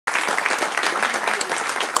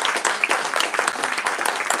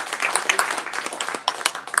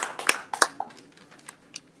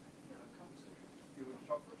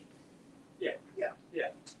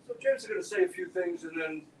James is going to say a few things, and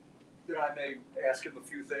then I may ask him a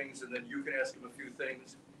few things, and then you can ask him a few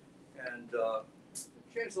things. And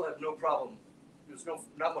James will have no problem. There's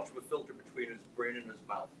not much of a filter between his brain and his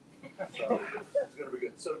mouth. So it's going to be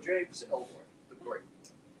good. So James Ellroy, the great.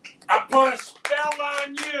 I put a spell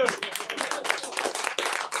on you.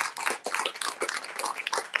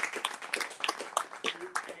 You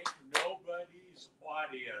ain't nobody's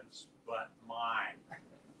audience but mine.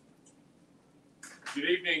 Good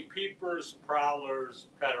evening, peepers, prowlers,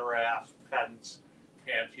 pederasts, pedants,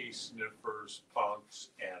 panty sniffers,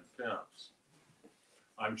 punks, and pimps.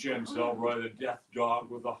 I'm James Ellroy, the death dog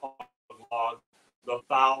with the hog log, the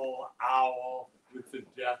foul owl with the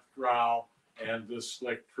death growl, and the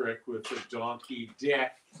slick trick with the donkey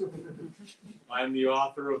dick. I'm the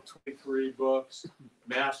author of 23 books,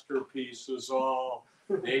 masterpieces all.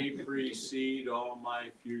 They precede all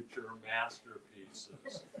my future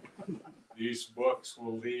masterpieces. These books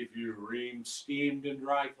will leave you reamed, steamed, and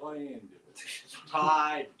dry cleaned,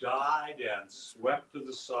 tied, dyed, and swept to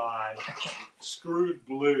the side, screwed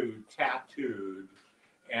blue, tattooed,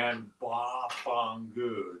 and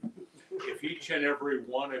ba-fong-good. If each and every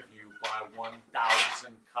one of you buy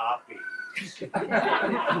 1,000 copies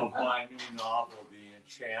of my new novel, The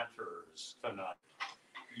Enchanters, tonight,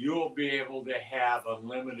 you'll be able to have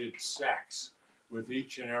unlimited sex with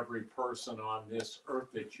each and every person on this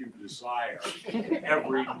earth that you desire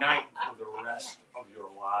every night for the rest of your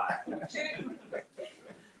lives.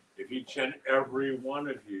 If each and every one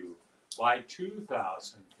of you buy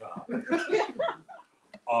 2,000 copies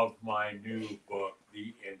of my new book,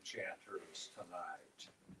 The Enchanters, tonight,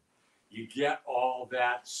 you get all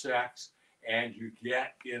that sex and you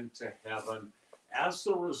get into heaven as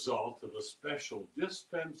the result of a special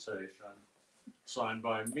dispensation signed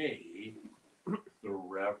by me, the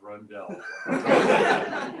Reverend Ellroy.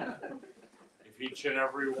 If each and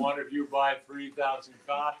every one of you buy 3,000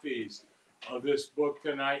 copies of this book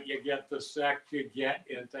tonight, you get the sex, you get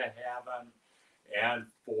into heaven, and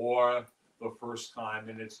for the first time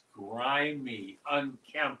in its grimy,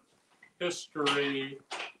 unkempt history,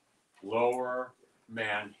 Lower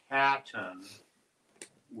Manhattan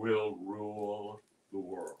will rule the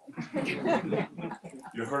world.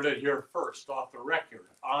 You heard it here first, off the record,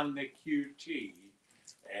 on the QT,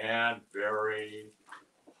 and very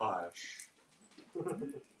hush,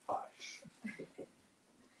 hush.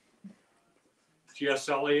 T.S.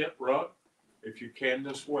 Eliot wrote, if you came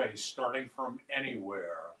this way, starting from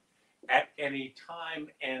anywhere, at any time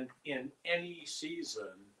and in any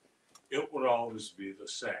season, it would always be the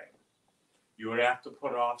same. You would have to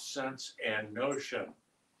put off sense and notion.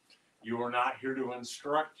 You are not here to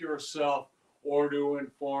instruct yourself or to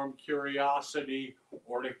inform curiosity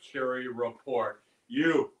or to carry report.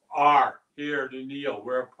 You are here to kneel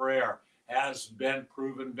where prayer has been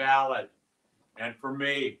proven valid. And for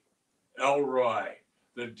me, Ellroy,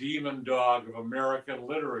 the demon dog of American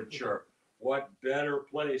literature, what better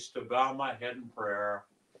place to bow my head in prayer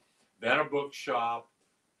than a bookshop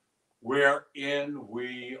wherein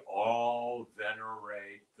we all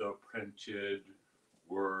venerate the printed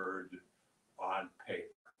word on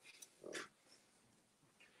paper.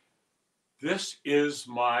 This is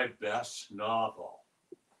my best novel,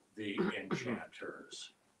 The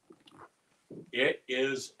Enchanters. It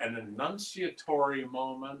is an enunciatory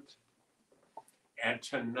moment, and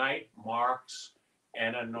tonight marks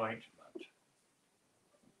an anointment.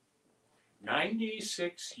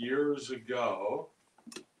 96 years ago,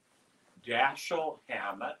 Dashiell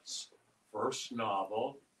Hammett's first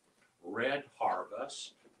novel, Red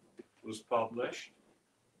Harvest, was published.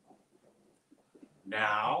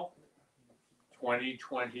 Now,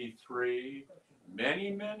 2023,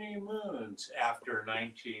 many, many moons after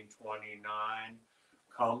 1929,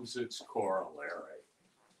 comes its corollary.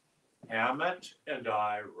 Hammett and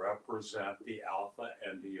I represent the alpha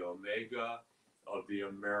and the omega of the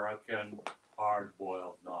American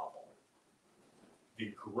hard-boiled novel.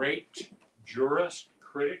 The great jurist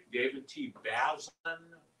critic David T.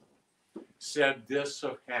 Baslin said this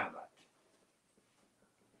of Hammett.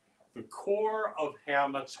 The core of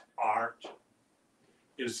Hammett's art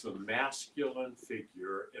is the masculine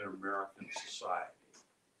figure in American society.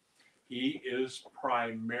 He is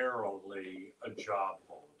primarily a job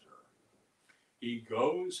holder. He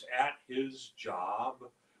goes at his job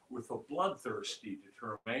with a bloodthirsty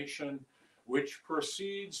determination which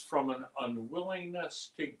proceeds from an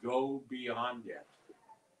unwillingness to go beyond it.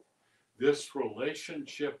 This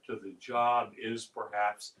relationship to the job is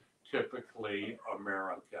perhaps typically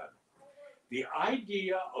American. The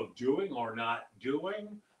idea of doing or not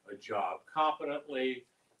doing a job competently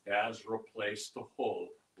has replaced the whole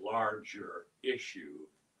larger issue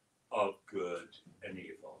of good and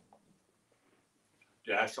evil.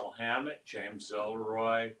 Dashiell Hammett, James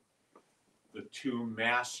Ellroy, the two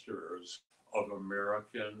masters of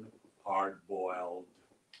American hard-boiled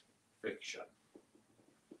fiction.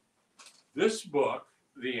 This book,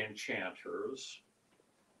 The Enchanters,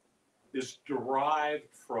 is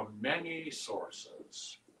derived from many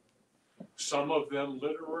sources, some of them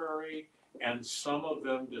literary and some of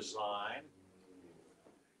them design.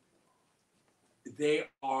 They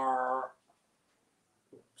are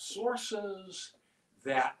sources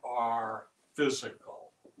that are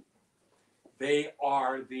physical. They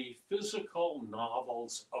are the physical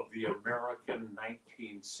novels of the American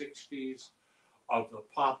 1960s, of the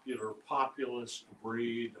popular populist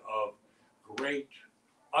breed of great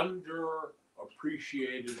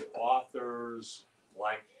underappreciated authors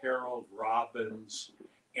like Harold Robbins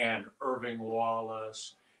and Irving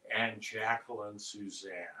Wallace and Jacqueline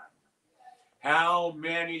Suzanne. How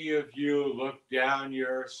many of you look down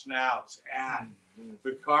your snouts at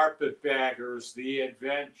the Carpetbaggers, the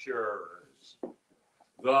Adventurers,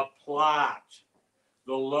 the Plot,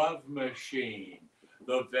 the Love Machine,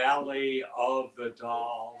 the Valley of the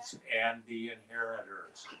Dolls, and the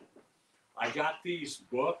Inheritors? I got these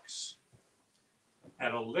books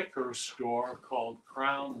at a liquor store called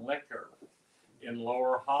Crown Liquor in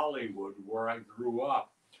Lower Hollywood, where I grew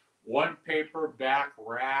up. One paperback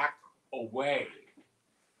rack away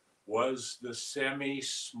was the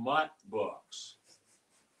semi-smut books,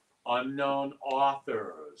 unknown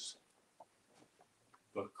authors,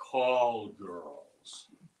 the call girls,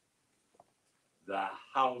 the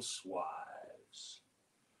housewives,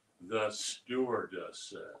 the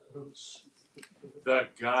stewardesses, the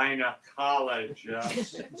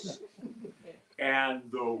gynecologists,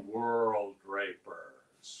 and the world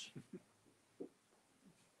drapers.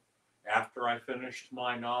 After I finished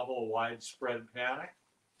my novel, Widespread Panic,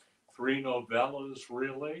 3 novellas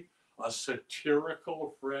really, a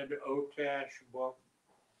satirical Fred Otash book,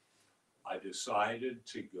 I decided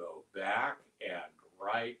to go back and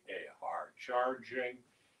write a hard-charging,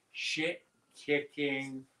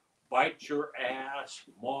 shit-kicking, bite your ass,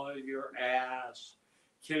 maul your ass,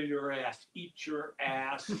 kill your ass, eat your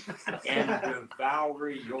ass, and devour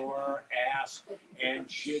your ass and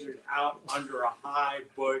shit it out under a high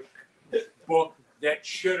bush book that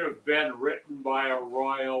should have been written by a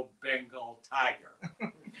Royal Bengal tiger.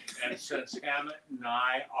 And since Hammett and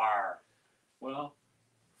I are, well,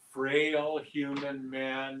 frail human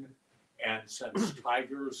men, and since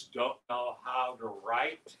tigers don't know how to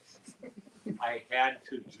write, I had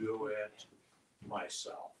to do it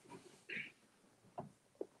myself.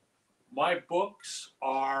 My books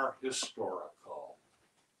are historical.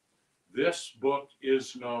 This book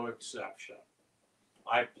is no exception.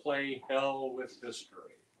 I play hell with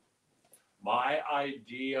history. My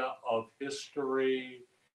idea of history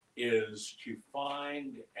is to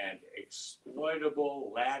find an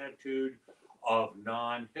exploitable latitude of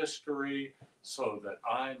non-history so that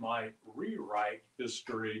I might rewrite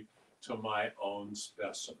history to my own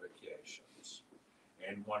specifications.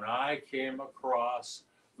 And when I came across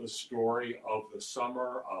the story of the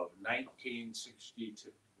summer of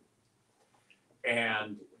 1962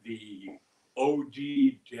 and the OD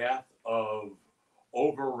death of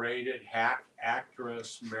overrated hack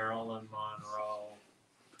actress Marilyn Monroe,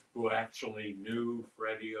 who actually knew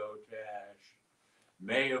Freddie Otash,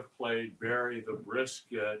 may have played Barry the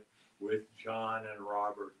Brisket with John and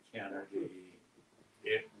Robert Kennedy,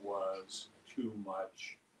 it was too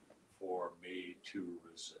much for me to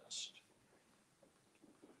resist.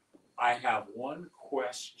 I have one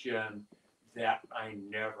question that I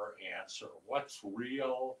never answer. What's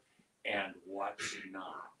real and what's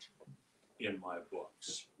not in my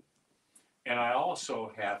books? And I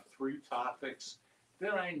also have 3 topics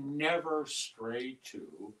that I never stray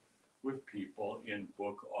to with people in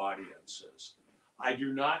book audiences. I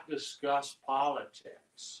do not discuss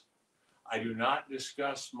politics. I do not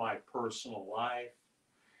discuss my personal life.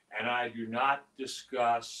 And I do not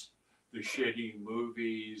discuss the shitty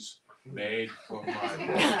movies made from my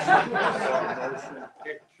books or motion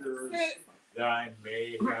pictures that I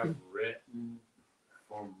may have written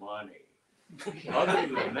for money. Other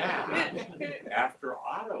than that, after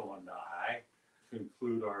Otto and I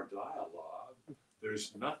conclude our dialogue,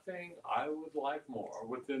 there's nothing I would like more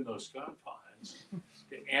within those confines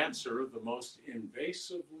to answer the most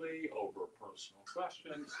invasively over-personal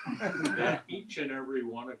questions that each and every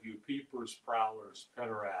one of you peepers, prowlers,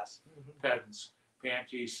 pederasts, pedants,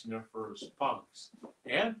 panty sniffers, punks,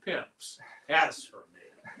 and pimps has for me.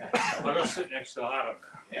 I'm going to sit next to Otto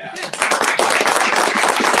now. Yeah.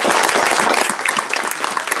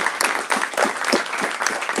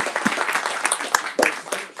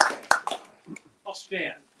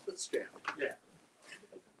 stand. Let's stand. Yeah.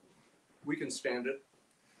 We can stand it.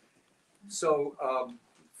 So,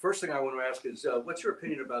 first thing I want to ask is, what's your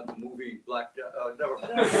opinion about the movie Black? Never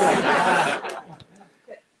mind.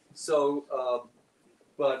 So,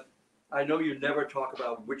 but I know you never talk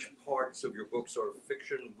about which parts of your books are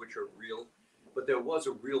fiction, which are real. But there was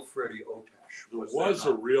a real Freddie Otash. There was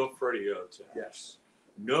a real Freddie Otash. Yes.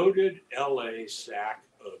 Noted LA sack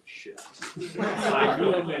of shit. I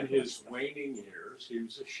knew him in his waning years. He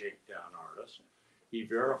was a shakedown artist. He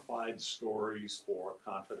verified stories for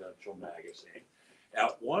Confidential magazine.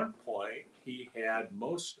 At one point, he had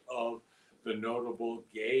most of the notable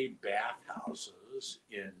gay bathhouses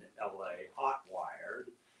in LA hotwired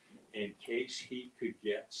in case he could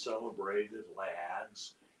get celebrated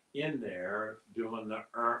lads in there doing the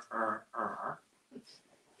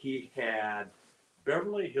He had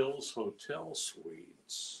Beverly Hills hotel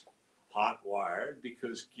suites hotwired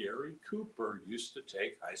because Gary Cooper used to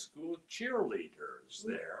take high school cheerleaders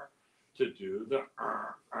there to do the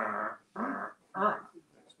That's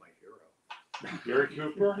my hero. Gary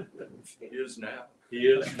Cooper? He is now. He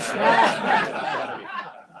is now.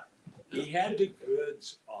 He had the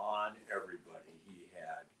goods on everybody. He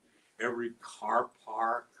had every car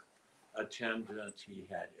park attendant. He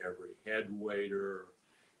had every head waiter.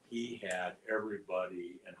 He had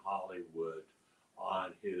everybody in Hollywood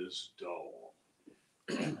on his dole.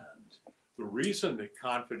 And the reason that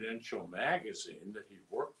Confidential magazine that he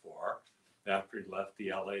worked for after he left the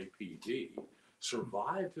LAPD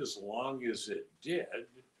survived as long as it did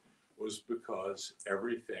was because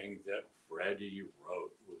everything that Freddie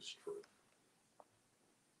wrote was true.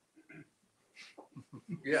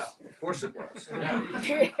 Yeah, of course it was.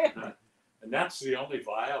 And that's the only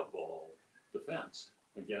viable defense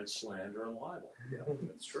against slander and libel. Yeah,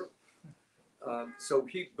 that's true.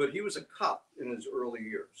 But he was a cop in his early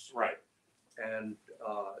years. Right. And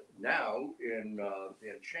now in the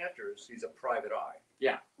Enchanters, he's a private eye.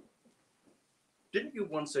 Yeah. Didn't you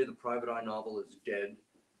once say the private eye novel is dead?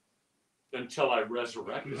 Until I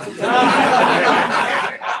resurrected him.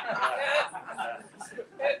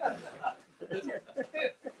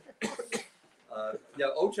 Yeah,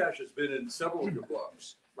 Otash has been in several of your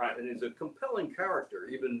books. Right. And he's a compelling character,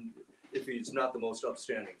 even if he's not the most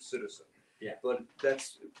upstanding citizen. Yeah. But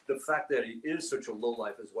that's the fact that he is such a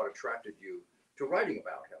lowlife is what attracted you to writing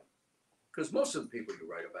about him. Because most of the people you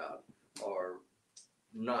write about are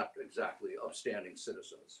not exactly upstanding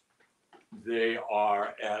citizens. They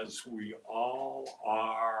are, as we all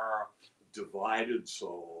are, divided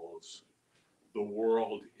souls. The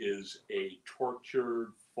world is a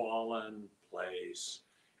tortured, fallen place,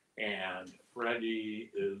 and Freddie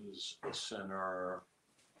is a sinner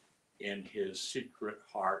in his secret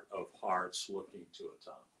heart of hearts looking to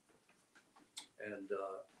atone. And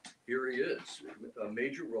here he is, a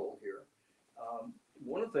major role here.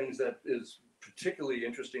 One of the things that is particularly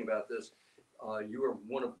interesting about this, you are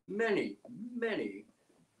one of many, many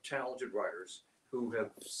talented writers who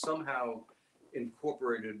have somehow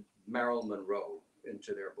incorporated Marilyn Monroe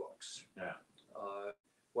into their books. Yeah.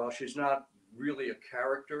 While she's not really a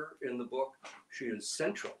character in the book, she is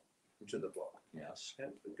central to the book. Yes.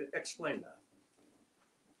 And explain that.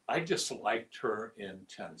 I just liked her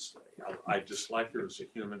intensely. I just liked her as a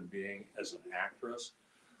human being, as an actress.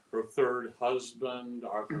 Her third husband,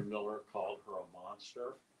 Arthur Miller, called her a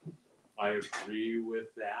monster. I agree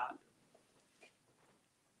with that.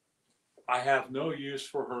 I have no use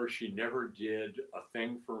for her. She never did a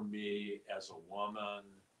thing for me as a woman.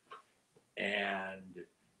 And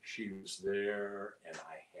she was there, and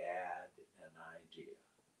I had an idea.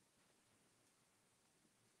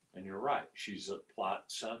 And you're right, she's a plot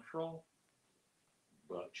central,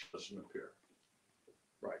 but she doesn't appear.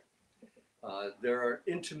 Right. There are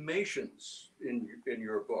intimations in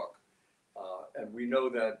your book, and we know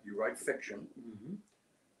that you write fiction,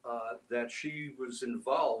 that she was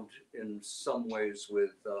involved in some ways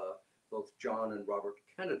with both John and Robert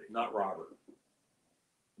Kennedy. Not Robert.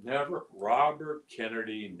 Never, Robert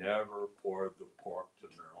Kennedy never poured the pork to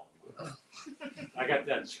Marilyn Monroe. I got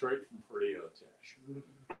that straight from Freddie Otash.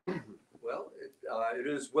 Well, it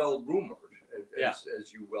is well rumored, Yeah.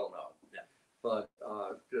 as you well know. Yeah. But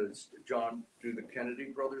do the Kennedy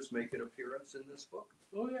brothers make an appearance in this book?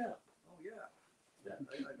 Oh, yeah. Oh, yeah. Yeah.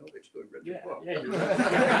 I know they still read the Yeah, book. yeah, you're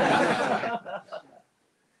right.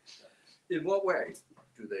 In what way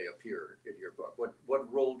do they appear in your book?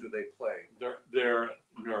 What role do they play? They're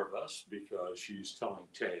nervous because she's telling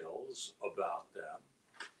tales about them,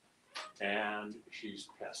 and she's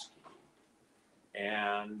pesky,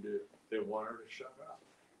 and they want her to shut up.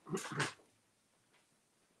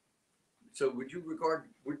 So would you regard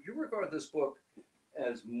this book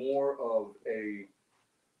as more of a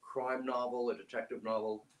crime novel, a detective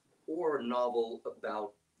novel, or a novel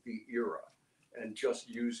about the era, and just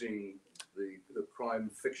using the crime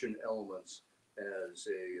fiction elements as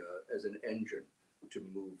an engine to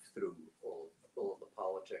move through all of the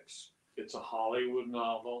politics. It's a Hollywood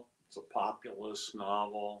novel. It's a populist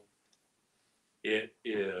novel. It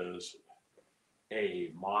is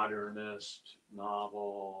a modernist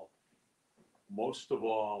novel. Most of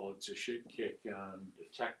all, it's a shit-kicking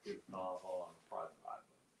detective novel on a private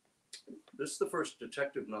island. This is the first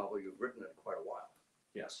detective novel you've written in quite a while.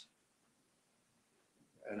 Yes.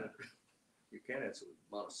 And you can't answer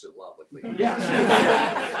monosyllabically. Yes.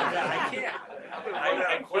 Yeah, I can.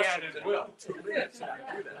 I can and will. 2 minutes if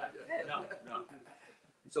you do that. No, no.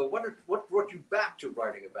 So what brought you back to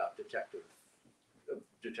writing about detective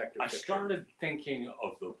I fiction? started thinking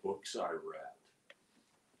of the books I read.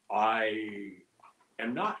 I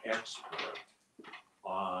am not expert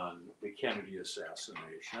on the Kennedy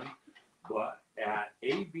assassination, but at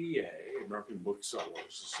ABA, American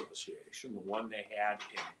Booksellers Association, the one they had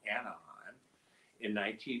in Anaheim in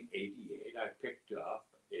 1988, I picked up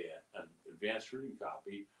an advanced reading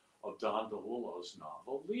copy of Don DeLillo's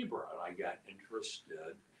novel Libra, and I got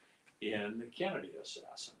interested in the Kennedy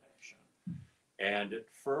assassination. And at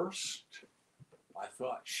first, I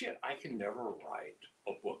thought, shit, I can never write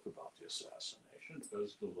a book about the assassination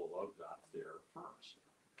because DeLillo got there first.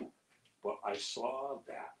 But I saw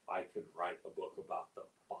that I could write a book about the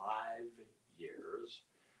 5 years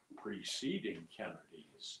preceding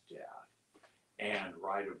Kennedy's death and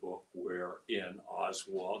write a book wherein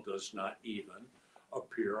Oswald does not even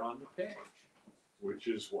appear on the page, which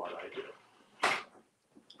is what I did.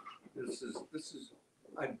 This is.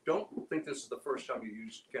 I don't think this is the first time you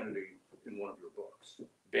used Kennedy in one of your books.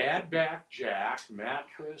 Bad Back Jack,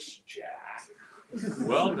 Mattress Jack,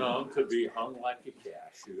 well known to be hung like a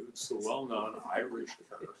cashew. It's the well-known Irish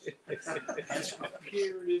curse. It's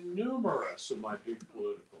appeared in numerous of my big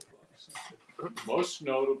political books. Most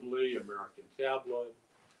notably, American Tabloid,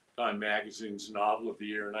 Time Magazine's novel of the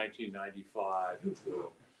year 1995,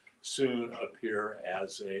 will soon appear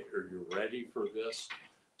as a, are you ready for this?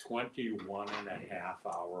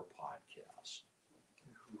 21.5-hour podcast.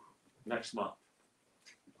 Next month.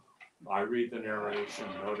 I read the narration,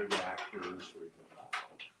 noted actors read the novel.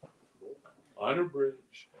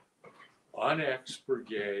 Unabridged,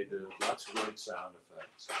 unexpurgated, lots of great sound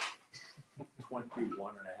effects. 21.5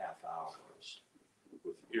 hours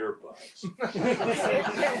with earbuds.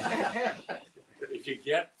 If you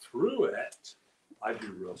get through it, I'd be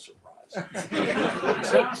real surprised. It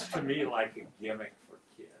sounds to me like a gimmick for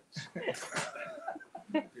kids.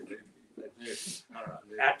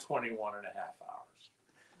 At 21.5 hours.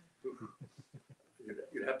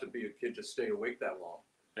 You'd have to be a kid to stay awake that long.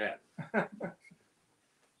 Yeah.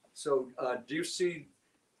 So do you see,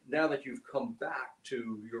 now that you've come back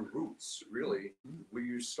to your roots, really, where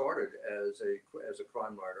you started as a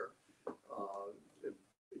crime writer,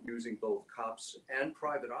 using both cops and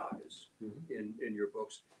private eyes in your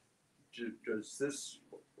books, does this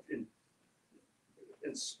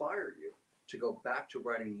inspire you to go back to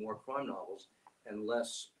writing more crime novels and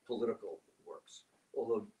less political works?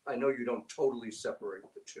 Although I know you don't totally separate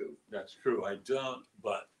the two. That's true, I don't,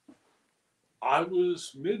 but I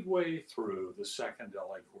was midway through the second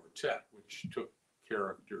LA Quartet, which took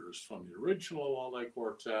characters from the original LA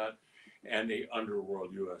Quartet and the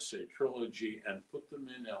Underworld USA trilogy and put them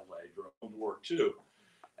in LA during World War II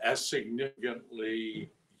as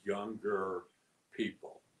significantly younger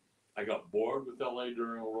people. I got bored with LA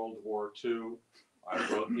during World War II. I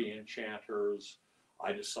wrote the Enchanters.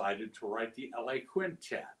 I decided to write the LA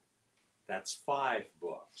Quintet. That's 5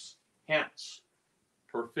 books. Hence,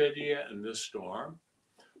 Perfidia and the Storm,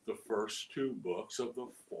 the first 2 books of the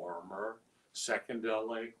former second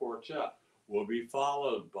LA Quartet, will be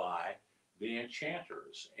followed by the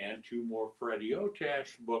Enchanters and 2 more Freddie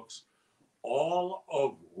Otash books, all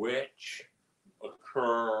of which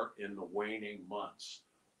occur in the waning months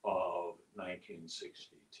of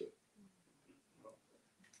 1962.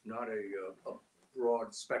 Not a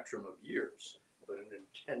broad spectrum of years, but an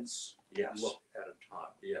intense look at a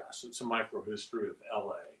time. Yes, it's a microhistory of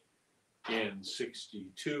LA in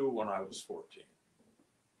 62 when I was 14.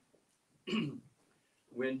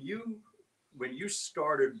 When you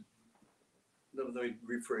started, let me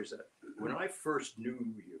rephrase that. When I first knew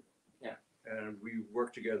you, and we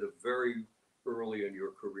worked together very early in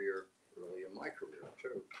your career, early in my career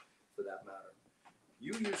too, for that matter,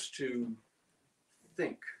 you used to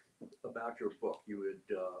think about your book. You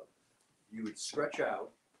would stretch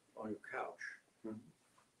out on your couch,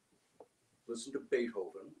 listen to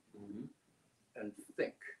Beethoven, and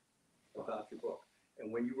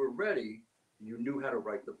ready, you knew how to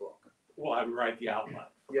write the book. Well, I would write the outline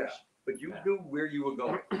first. Yeah, but you knew where you were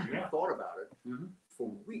going. You Yeah. thought about it Mhm. for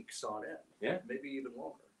weeks on end. Yeah. Maybe even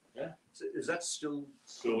longer. Yeah. So is that still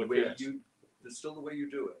Still the the way case. It's still the way you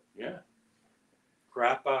do it? Yeah.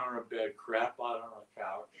 Crap out on a bed, crap out on a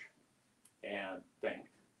couch, and think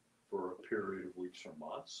for a period of weeks or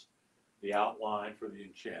months. The outline for the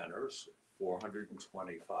Enchanters,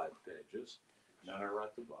 425 pages, and then I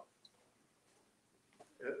write the book.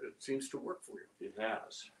 It seems to work for you. It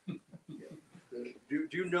has. Do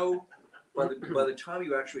you know by the time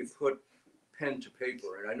you actually put pen to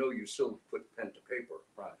paper, and I know you still put pen to paper,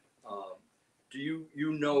 Right. do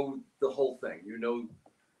you know the whole thing? You know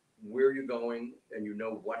where you're going, and you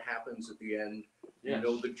know what happens at the end. You Yes.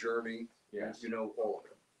 know the journey. Yes. You know all of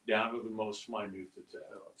it. Down to the most minute detail.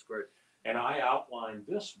 Oh, that's great. And I outlined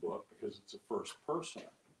this book because it's a first person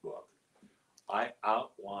book. I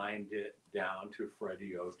outlined it down to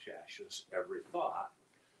Freddie Ochash's every thought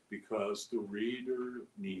because the reader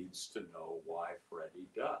needs to know why Freddie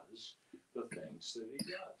does the things that he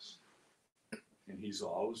does. And he's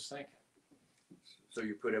always thinking. So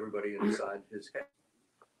you put everybody inside his head.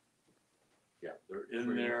 Yeah, they're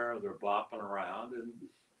in there, they're bopping around, and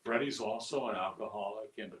Freddie's also an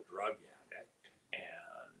alcoholic and a drug addict,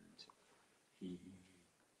 and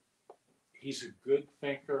he's a good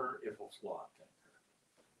thinker if a flawed thinker.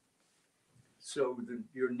 So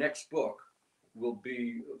your next book will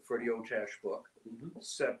be a Freddie Otash book,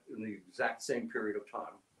 set in the exact same period of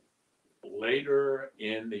time. Later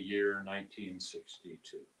in the year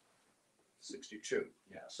 1962. 62.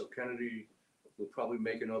 Yeah. So Kennedy will probably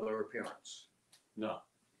make another appearance. No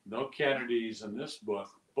Kennedys in this book,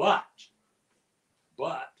 but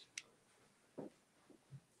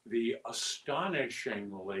the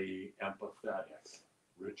astonishingly empathetic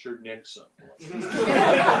Richard Nixon.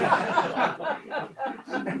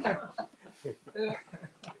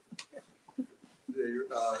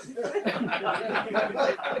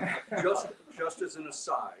 Just as an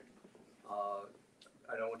aside,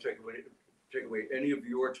 I don't want to take away any of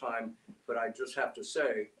your time, but I just have to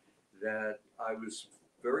say that I was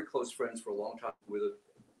very close friends for a long time with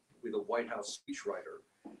a White House speechwriter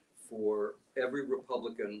for every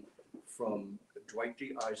Republican from Dwight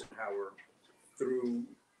D. Eisenhower through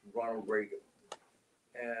Ronald Reagan.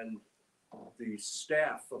 And the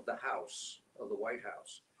staff of the White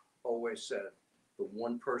House, always said the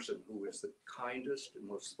one person who is the kindest and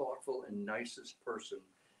most thoughtful and nicest person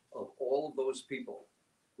of all of those people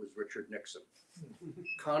was Richard Nixon.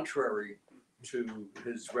 Contrary to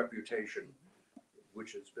his reputation,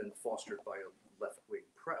 which has been fostered by a left-wing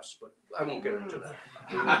press, but I won't get into that.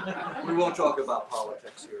 We won't talk about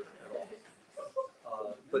politics here at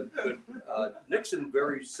all. But Nixon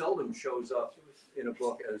very seldom shows up in a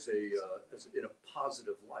book as in a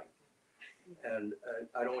positive light. And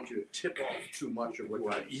I don't want you to tip off too much of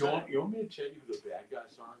what You want me to tell you who the bad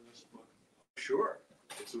guys are in this book? Sure.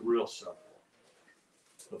 It's a real simple.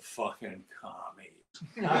 The fucking commies.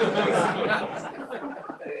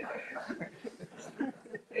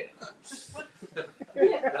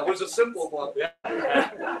 That was a simple one. Yeah.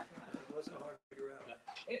 It wasn't hard to figure out.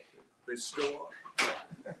 They still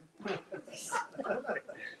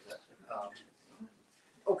are.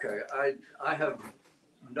 Okay, I have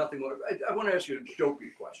nothing more. I want to ask you a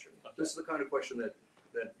dopey question. This is the kind of question that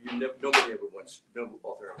nobody ever wants, no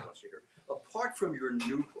author ever wants to hear. Apart from your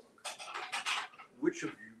new book, which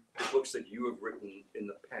of the books that you have written in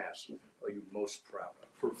the past are you most proud of?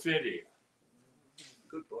 Perfidia.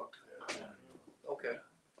 Good book. Okay,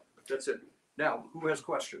 that's it. Now, who has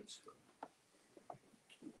questions?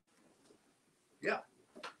 Yeah.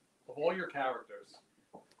 Of all your characters,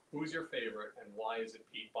 who's your favorite and why is it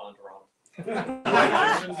Pete Bondurant?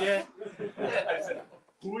 I said,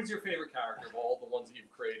 who is your favorite character of all the ones that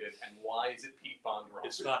you've created and why is it Pete Bondurant?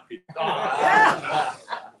 It's not Pete.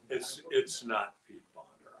 It's not Pete Bondurant.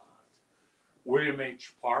 William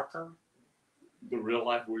H. Parker, the real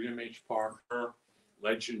life William H. Parker,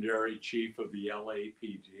 legendary chief of the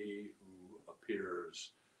LAPD who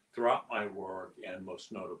appears throughout my work and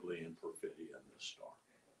most notably in Perfidia in this story.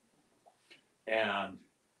 And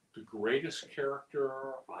the greatest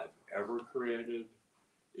character I've ever created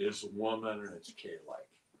is a woman, and it's Kay Lake.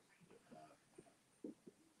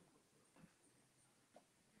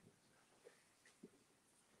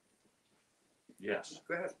 Yes.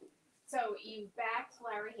 Go ahead. So you backed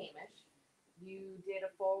Larry Hamish. You did a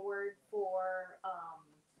forward for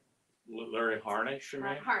Larry Harnish, you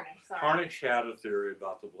mean? Harnish. Sorry. Harnish had a theory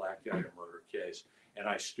about the Black Dahlia murder case, and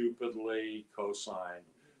I stupidly co-signed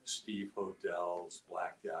Steve Hodell's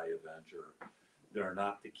Black Dahlia Avenger They're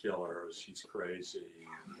not the killers. He's crazy.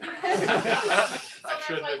 So I that's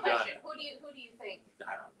shouldn't my have done question. it. Who do you think?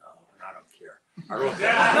 I don't know, and I don't care. I wrote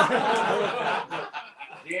that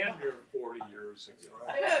damn near 40 years ago.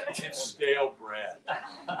 It's stale bread.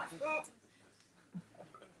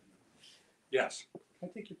 Yes. Can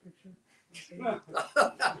I take your picture?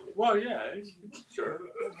 Well, yeah, sure.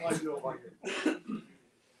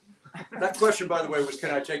 That question, by the way, was,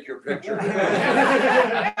 can I take your picture?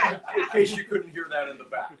 In case you couldn't hear that in the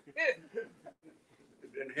back.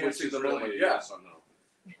 Enhancing the moment, yes.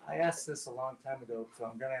 I asked this a long time ago, so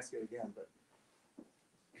I'm gonna ask it again, but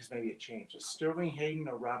because maybe it changed. Is Sterling Hayden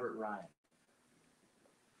or Robert Ryan?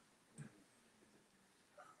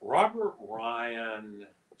 Robert Ryan,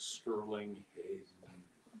 Sterling Hayden,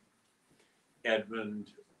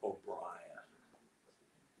 Edmund O'Brien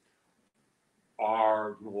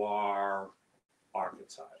are noir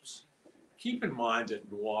archetypes. Keep in mind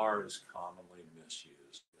that noir is commonly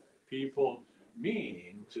misused. People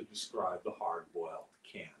mean to describe the hard-boiled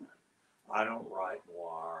canon. I don't write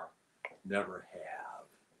noir, never have.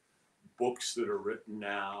 Books that are written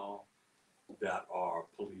now that are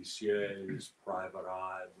policiers, private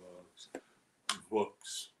eye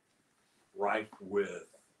books rife with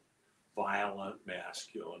violent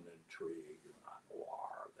masculine intrigue, not noir.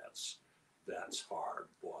 That's hard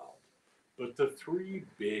boiled. But the three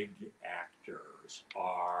big actors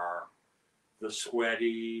are the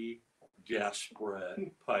sweaty,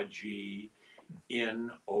 desperate, pudgy,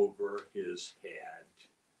 in over his head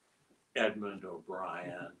Edmund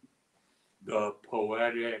O'Brien, the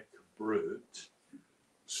poetic brute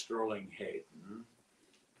Sterling Hayden,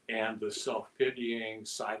 and the self-pitying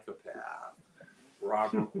psychopath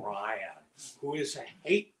Robert Ryan, who is a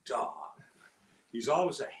hate dog. He's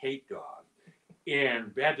always a hate dog.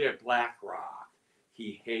 In Bed at Black Rock,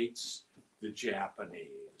 he hates the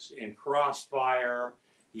Japanese. In Crossfire,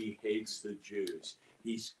 he hates the Jews.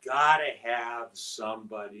 He's got to have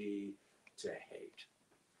somebody to hate.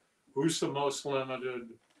 Who's the most limited?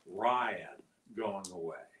 Ryan going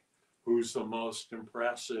away. Who's the most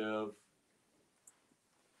impressive?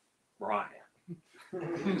 Ryan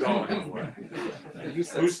going away.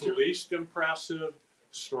 Who's the least impressive?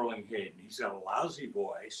 Sterling Hayden. He's got a lousy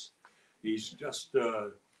voice. He's just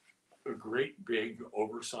a great big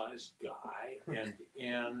oversized guy. And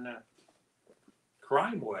in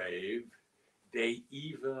Crime Wave, they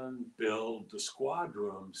even build the squad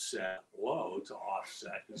room set low to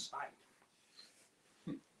offset his height.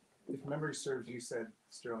 If memory serves, you said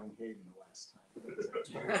Sterling Hayden the last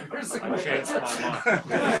time. I changed my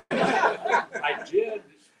mind. I did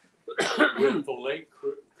with the late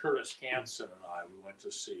Curtis Hanson and I. We went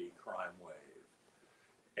to see Crime Wave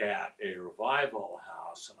at a revival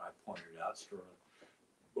house, and I pointed out Sterling.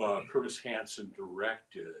 Curtis Hanson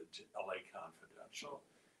directed L.A. Confidential,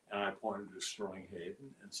 and I pointed to Sterling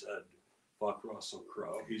Hayden and said, "Fuck Russell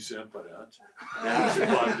Crowe. He's impotent." That's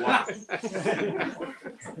what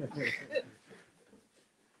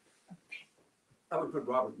I would put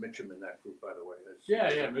Robert Mitchum in that group, by the way.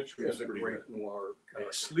 Yeah, Mitch was As a pretty great good. noir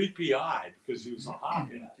character. Sleepy-eyed because he was a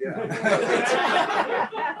hothead. Yeah.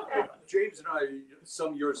 James and I,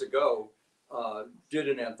 some years ago, did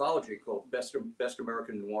an anthology called Best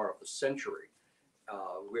American Noir of the Century,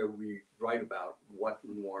 where we write about what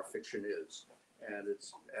noir fiction is,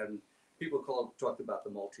 and people talked about the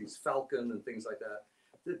Maltese Falcon and things like that.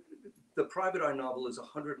 The private eye novel is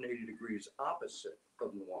 180 degrees opposite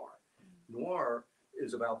of noir. Noir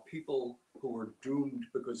is about people who are doomed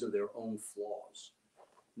because of their own flaws.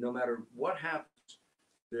 No matter what happens,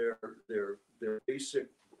 their basic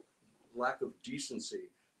lack of decency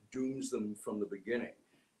dooms them from the beginning,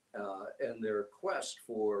 and their quest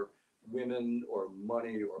for women or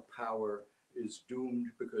money or power is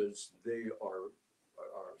doomed because they are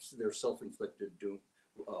their self-inflicted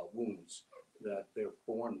wounds that they're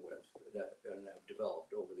born with and have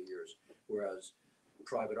developed over the years. Whereas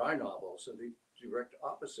private eye novels are the direct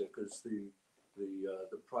opposite, because the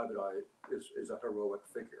private eye is a heroic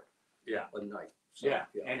figure. Yeah. A knight. So, Yeah,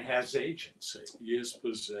 and has agency. He is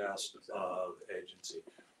possessed of agency.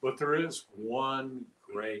 But there is one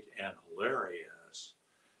great and hilarious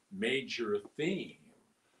major theme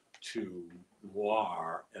to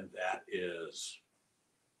noir, and that is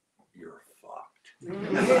you're fucked.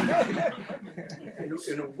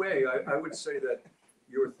 In a way, I would say that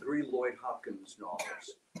your three Lloyd Hopkins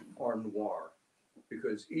novels are noir,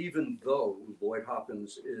 because even though Lloyd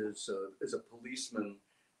Hopkins is a policeman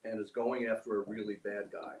and is going after a really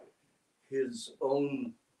bad guy, his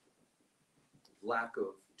own lack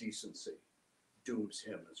of decency dooms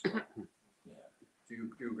him as well. Yeah. Do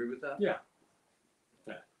you agree with that? Yeah.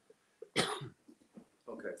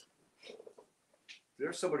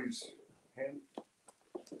 There's somebody's hand.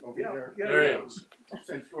 Over Yeah, here. yeah, There yeah. he is.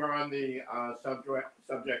 Since we're on the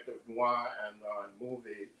subject of noir and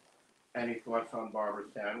movies, any thoughts on Barbara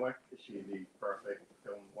Stanwyck? Is she the perfect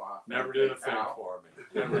film noir? Never did a thing Al? for me.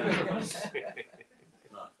 Never did a thing.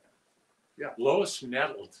 Nothing. Yeah. Lois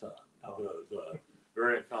Nettleton, the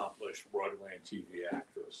very accomplished Broadway and TV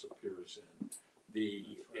actress, appears in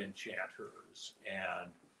The Enchanters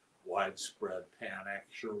and Widespread Panic.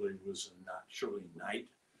 Shirley Knight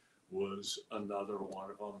was another one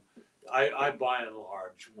of them. I by and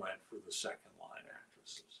large went for the second line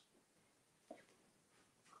actresses.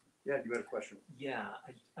 Yeah, you had a question. Yeah,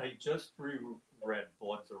 I just reread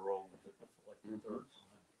Bloods Are Over for like the third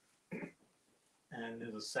time. And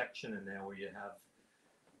there's a section in there where you have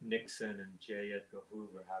Nixon and J. Edgar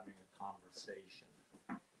Hoover having a conversation.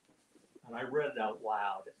 And I read it out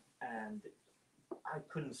loud and I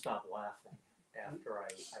couldn't stop laughing after I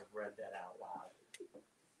read that out loud.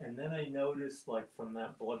 And then I noticed, like, from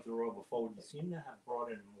that Bloods Are Over forward, you seem to have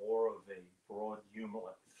brought in more of a broad humor,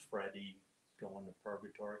 like Freddie going to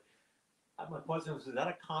purgatory. My question was that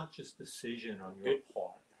a conscious decision on your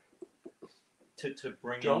part to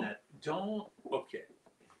bring in that? Okay.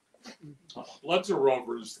 Bloods Are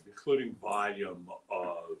Over is the concluding volume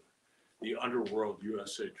of the Underworld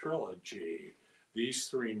USA trilogy. These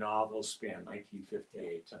three novels span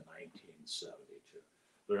 1958 to 1972.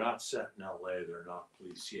 They're not set in LA, they're not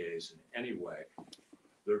cliches in any way.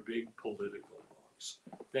 They're big political books.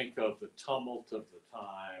 Think of the tumult of the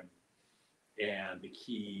time and the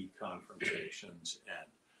key confrontations, and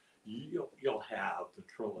you'll have the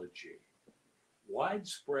trilogy.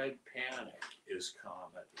 Widespread Panic is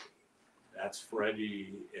comedy. That's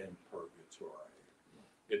Freddie in Purgatory.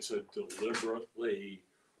 It's a deliberately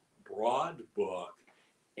broad book,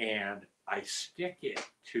 and I stick it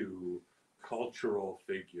to cultural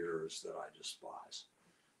figures that I despise.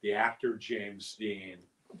 The actor James Dean,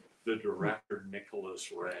 the director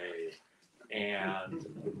Nicholas Ray, and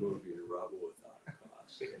the movie Rebel Without a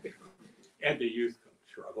Cause. And the youth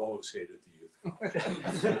culture. I've always hated the youth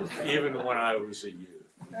culture, even when I was a youth.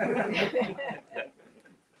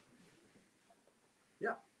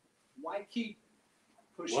 Why keep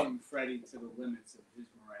pushing Freddie to the limits of his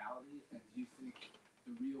morality? And do you think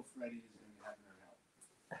the real Freddie is going to have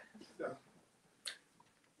no help?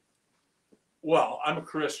 Well, I'm a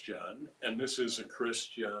Christian, and this is a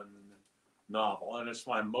Christian novel, and it's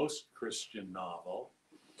my most Christian novel.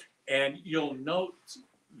 And you'll note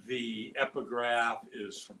the epigraph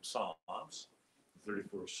is from Psalms, the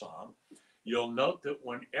 34th Psalm. You'll note that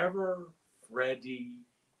whenever Freddie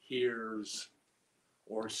hears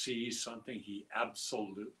or sees something he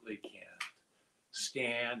absolutely can't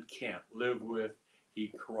stand, can't live with,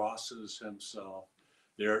 he crosses himself.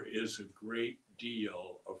 There is a great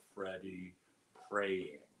deal of Freddie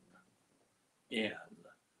praying in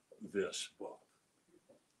this book.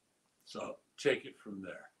 So take it from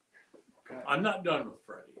there. I'm not done with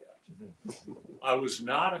Freddie yet. I was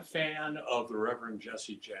not a fan of the Reverend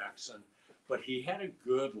Jesse Jackson, but he had a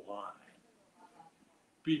good line.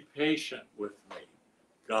 Be patient with me.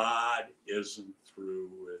 God isn't through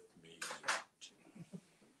with me yet.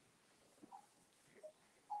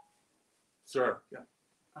 Sir. Yeah.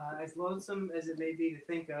 As lonesome as it may be to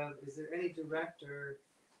think of, is there any director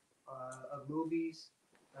of movies,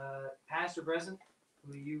 past or present,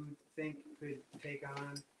 who you think could take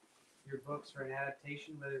on your books for an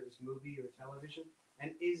adaptation, whether it was movie or television?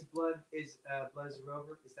 And is Bloods Are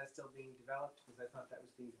Over? Is that still being developed? Because I thought that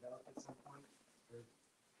was being developed at some point, or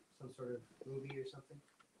some sort of movie or something.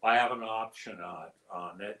 I have an option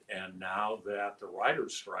on it, and now that the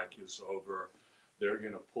writer's strike is over, they're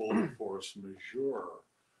going to pull the force majeure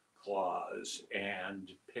clause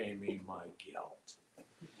and pay me my guilt.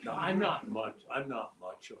 Now, I'm not much of an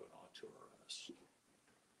auteurist,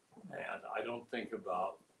 and I don't think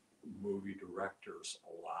about movie directors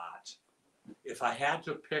a lot. If I had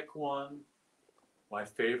to pick one, my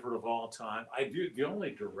favorite of all time, the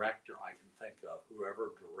only director I can think of who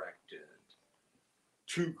ever directed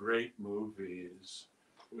two great movies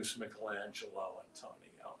was Michelangelo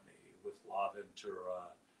Antonioni with La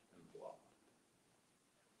Ventura and Blood.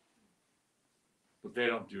 But they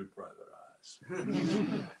don't do Private Eyes.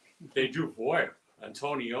 They do Voyeur.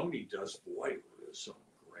 Antonioni does voyeurism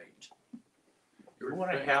great. You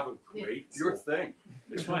want to have a great... Your thing.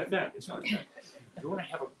 It's my thing. It's my thing. You want to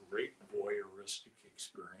have a great voyeuristic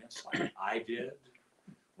experience like I did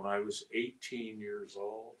when I was 18 years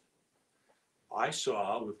old? I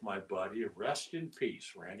saw with my buddy, rest in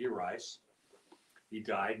peace, Randy Rice. He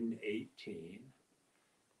died in 18.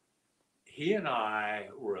 He and I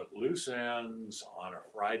were at loose ends on a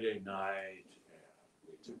Friday night, and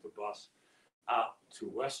took the bus out to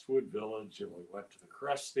Westwood Village, and we went to the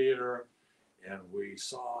Crest Theater, and we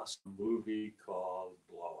saw some movie called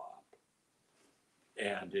Blow Up.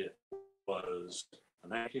 And it was a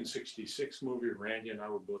 1966 movie. Randy and I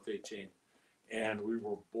were both 18, and we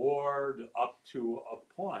were bored up to a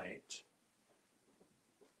point,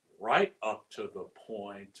 right up to the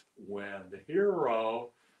point when the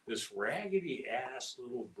hero, this raggedy ass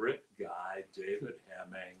little Brit guy, David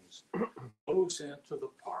Hemmings, goes into the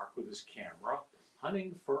park with his camera,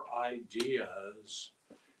 hunting for ideas,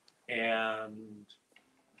 and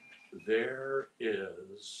there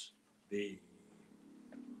is the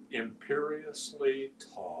imperiously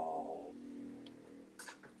tall,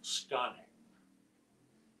 stunning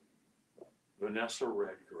Vanessa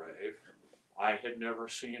Redgrave. I had never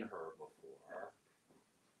seen her before,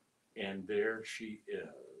 and there she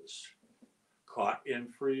is, caught in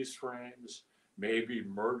freeze frames, maybe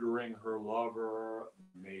murdering her lover,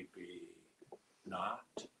 maybe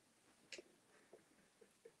not.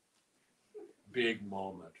 Big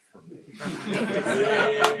moment for me. Big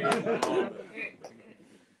moment.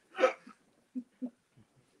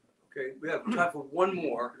 Okay, we have time for one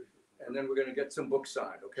more, and then we're gonna get some books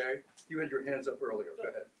signed, okay? You had your hands up earlier, go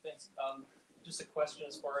ahead. Thanks. Just a question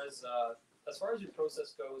as far as your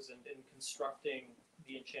process goes in constructing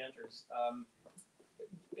the enchanters.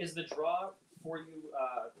 Is the draw for you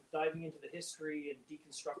diving into the history and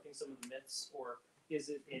deconstructing some of the myths, or is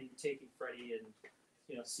it in taking Freddie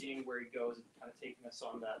and seeing where he goes and kind of taking us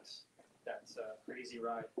on that crazy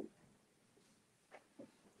ride?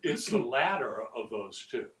 It's the latter of those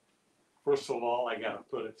two. First of all, I got to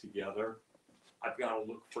put it together. I've got to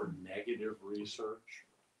look for negative research.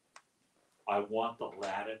 I want the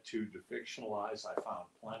latitude to fictionalize. I found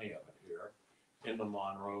plenty of it here in the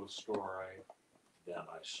Monroe story. Then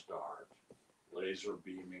I start laser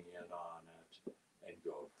beaming in on it and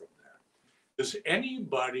go from there. Does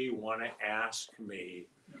anybody want to ask me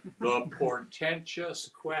the portentous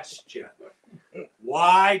question?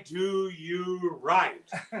 Why do you write?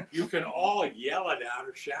 You can all yell it out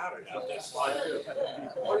or shout it out. That's fine too.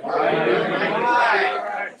 Why do you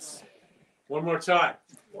write? One more time.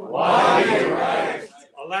 Why do you write?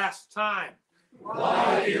 A last time.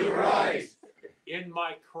 Why do you write? In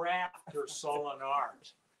my craft or sullen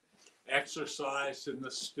art, exercised in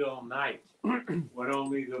the still night, when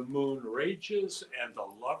only the moon rages and the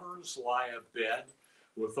lovers lie abed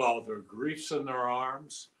with all their griefs in their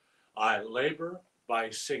arms, I labor by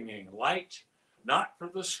singing light, not for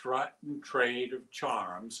the strut and trade of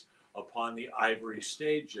charms upon the ivory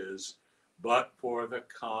stages, but for the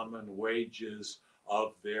common wages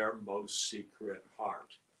of their most secret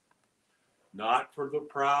heart. Not for the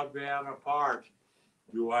proud man apart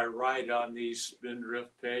do I write on these spindrift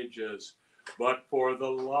pages, but for the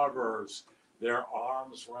lovers, their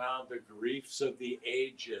arms round the griefs of the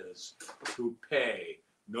ages, who pay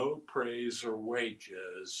no praise or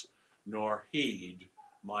wages, nor heed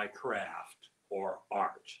my craft or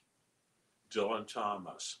art. Dylan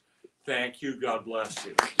Thomas. Thank you. God bless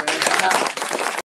you.